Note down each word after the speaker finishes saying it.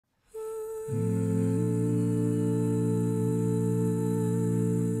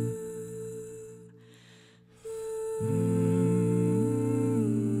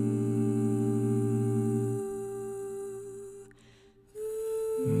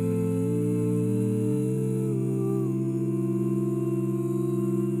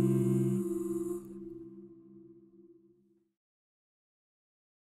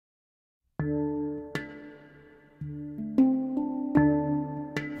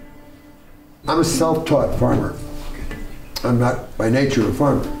I'm a self-taught farmer. I'm not by nature a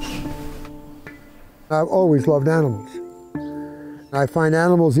farmer. I've always loved animals. I find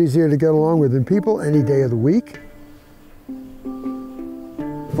animals easier to get along with than people any day of the week.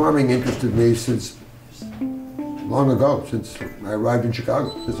 Farming interested me since long ago, since I arrived in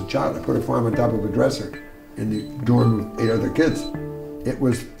Chicago as a child. I put a farm on top of a dresser in the dorm with 8 other kids. It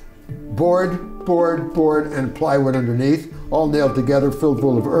was board, and plywood underneath, all nailed together, filled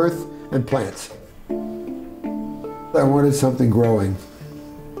full of earth and plants. I wanted something growing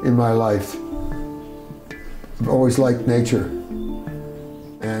in my life. I've always liked nature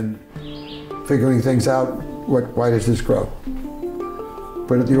and figuring things out. Why does this grow?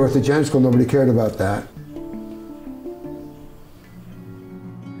 But at the orthogenic school, nobody cared about that.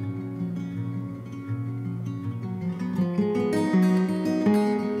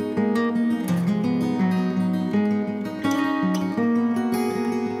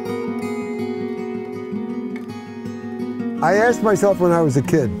 I asked myself when I was a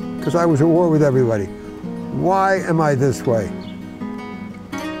kid, because I was at war with everybody, why am I this way?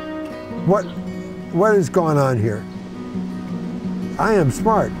 What is going on here? I am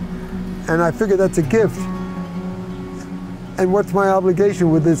smart, and I figure that's a gift. And what's my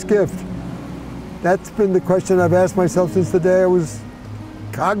obligation with this gift? That's been the question I've asked myself since the day I was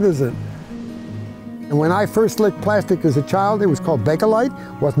cognizant. And when I first licked plastic as a child, it was called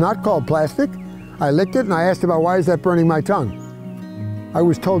Bakelite, was not called plastic. I licked it and I asked about why is that burning my tongue? I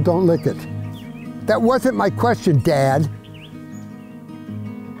was told don't lick it. That wasn't my question, Dad.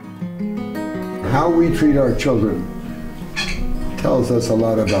 How we treat our children tells us a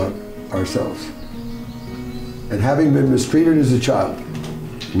lot about ourselves. And having been mistreated as a child,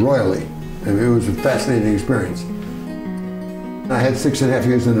 royally, I mean, it was a fascinating experience. I had 6.5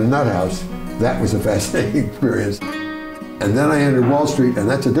 years in a nut house. That was a fascinating experience. And then I entered Wall Street, and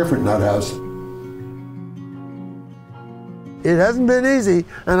that's a different nut house. It hasn't been easy,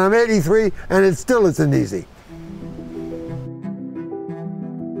 and I'm 83, and it still isn't easy.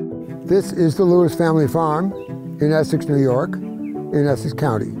 This is the Lewis family farm in Essex, New York, in Essex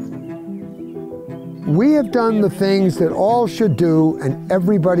County. We have done the things that all should do, and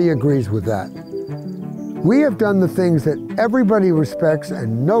everybody agrees with that. We have done the things that everybody respects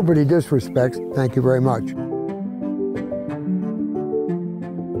and nobody disrespects. Thank you very much.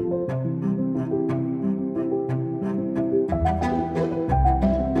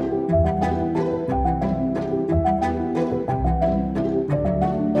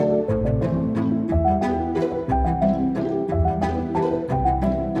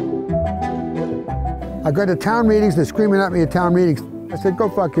 I go to town meetings, they're screaming at me at town meetings. I said, go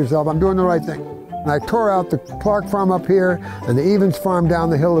fuck yourself, I'm doing the right thing. And I tore out the Clark farm up here and the Evans farm down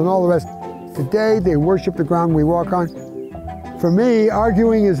the hill and all the rest. Today, they worship the ground we walk on. For me,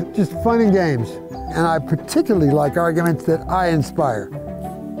 arguing is just fun and games. And I particularly like arguments that I inspire,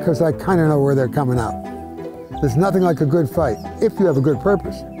 because I kind of know where they're coming out. There's nothing like a good fight, if you have a good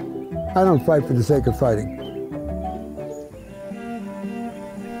purpose. I don't fight for the sake of fighting.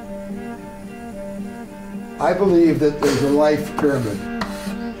 I believe that there's a life pyramid.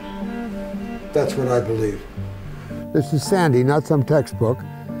 That's what I believe. This is Sandy, not some textbook.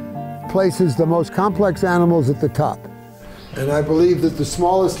 Places the most complex animals at the top. And I believe that the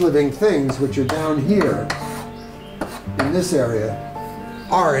smallest living things, which are down here, in this area,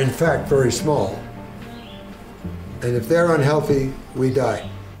 are in fact very small. And if they're unhealthy, we die.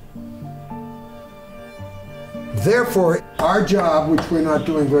 Therefore, our job, which we're not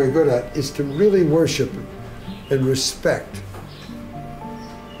doing very good at, is to really worship and respect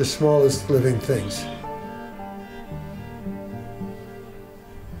the smallest living things.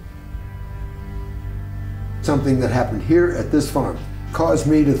 Something that happened here at this farm caused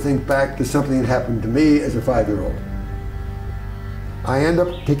me to think back to something that happened to me as a 5-year-old. I end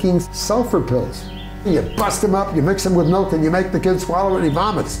up taking sulfur pills. You bust them up, you mix them with milk, and you make the kid swallow it and he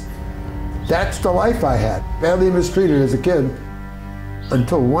vomits. That's the life I had, badly mistreated as a kid.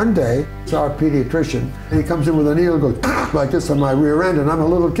 Until one day, it's our pediatrician, and he comes in with a needle and goes like this on my rear end, and I'm a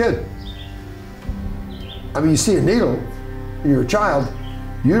little kid. I mean, you see a needle, and you're a child,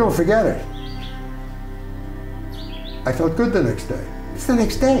 you don't forget it. I felt good the next day. It's the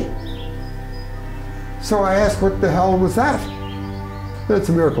next day. So I asked, what the hell was that? It's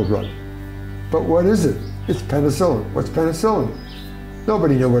a miracle drug. But what is it? It's penicillin. What's penicillin?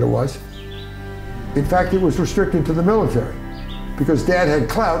 Nobody knew what it was. In fact, it was restricted to the military. Because Dad had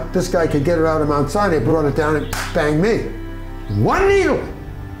clout, this guy could get it out of Mount Sinai, brought it down and bang me. One needle!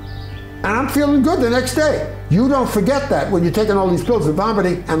 And I'm feeling good the next day. You don't forget that when you're taking all these pills and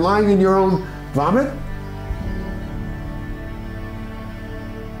vomiting and lying in your own vomit.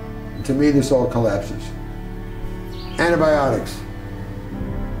 To me, this all collapses. Antibiotics.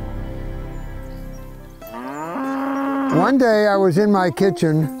 One day I was in my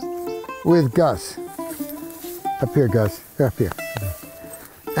kitchen with Gus. Up here, Gus, up here.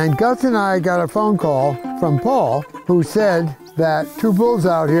 And Gus and I got a phone call from Paul, who said that 2 bulls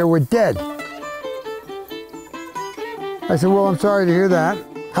out here were dead. I said, well, I'm sorry to hear that.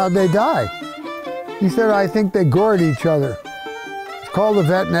 How'd they die? He said, I think they gored each other. Call the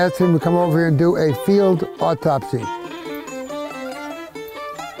vet and ask him to come over here and do a field autopsy.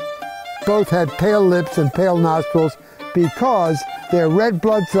 Both had pale lips and pale nostrils because their red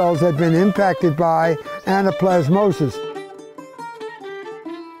blood cells had been impacted by anaplasmosis.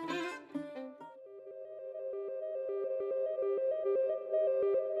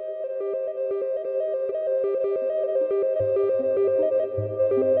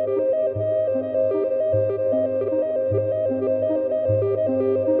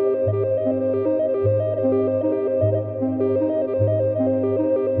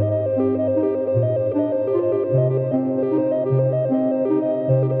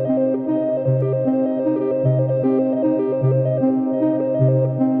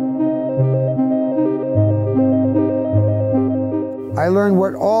 I learned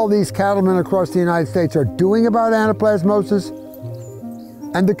what all these cattlemen across the United States are doing about anaplasmosis,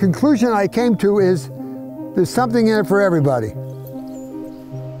 and the conclusion I came to is there's something in it for everybody.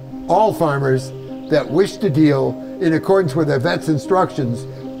 All farmers that wish to deal in accordance with their vet's instructions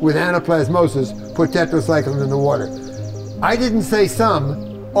with anaplasmosis put tetracycline in the water. I didn't say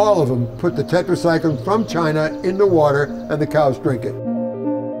some, all of them put the tetracycline from China in the water and the cows drink it.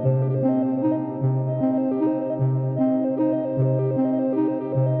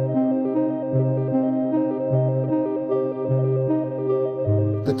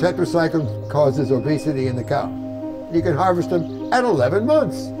 The tetracycline causes obesity in the cow. You can harvest them at 11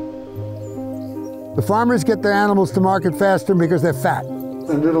 months. The farmers get their animals to market faster because they're fat.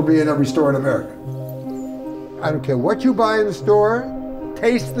 And it'll be in every store in America. I don't care what you buy in the store,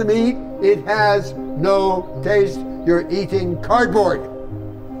 taste the meat, it has no taste. You're eating cardboard.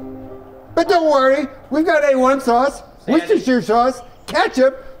 But don't worry, we've got A1 sauce, Worcestershire sauce,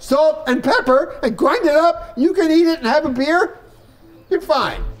 ketchup, salt, and pepper, and grind it up. You can eat it and have a beer. You're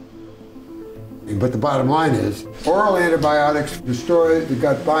fine. But the bottom line is, oral antibiotics destroy the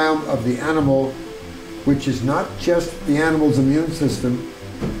gut biome of the animal, which is not just the animal's immune system,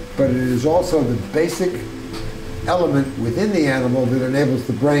 but it is also the basic element within the animal that enables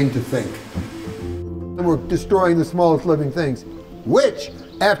the brain to think. And we're destroying the smallest living things, which,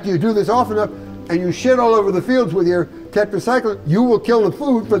 after you do this often enough, and you shit all over the fields with your tetracycline, you will kill the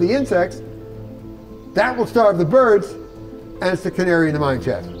food for the insects. That will starve the birds, and it's the canary in the mine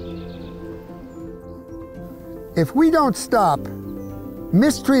shaft. If we don't stop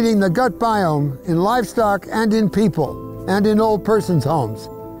mistreating the gut biome in livestock and in people and in old persons' homes,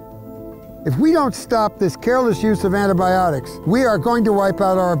 if we don't stop this careless use of antibiotics, we are going to wipe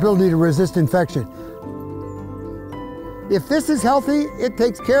out our ability to resist infection. If this is healthy, it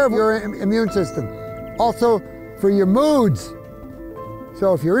takes care of your immune system. Also, for your moods.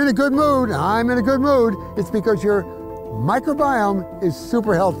 So if you're in a good mood, and I'm in a good mood, it's because your microbiome is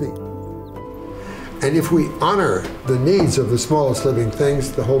super healthy. And if we honor the needs of the smallest living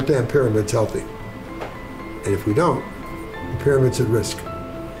things, the whole damn pyramid's healthy. And if we don't, the pyramid's at risk.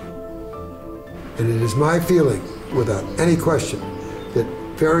 And it is my feeling, without any question, that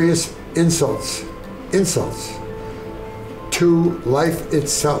various insults to life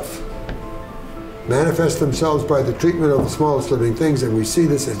itself manifest themselves by the treatment of the smallest living things, and we see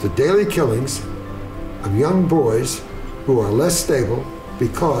this as the daily killings of young boys who are less stable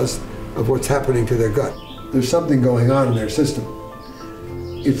because of what's happening to their gut. There's something going on in their system.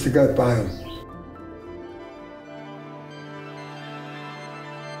 It's the gut biome.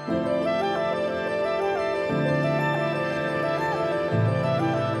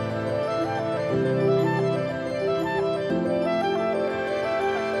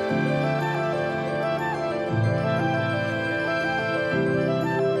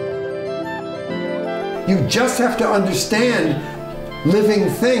 You just have to understand living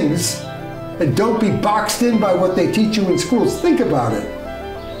things and don't be boxed in by what they teach you in schools. Think about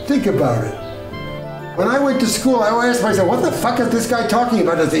it. Think about it. When I went to school, I always asked myself, what the fuck is this guy talking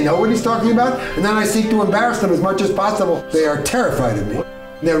about? Does he know what he's talking about? And then I seek to embarrass them as much as possible. They are terrified of me.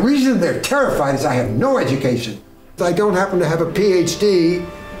 The reason they're terrified is I have no education. I don't happen to have a PhD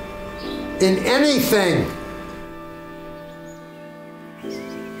in anything.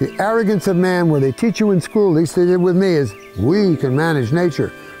 The arrogance of man, where they teach you in school, at least they did with me, is we can manage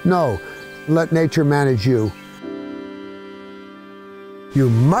nature. No, let nature manage you. You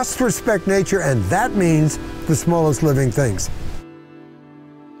must respect nature, and that means the smallest living things.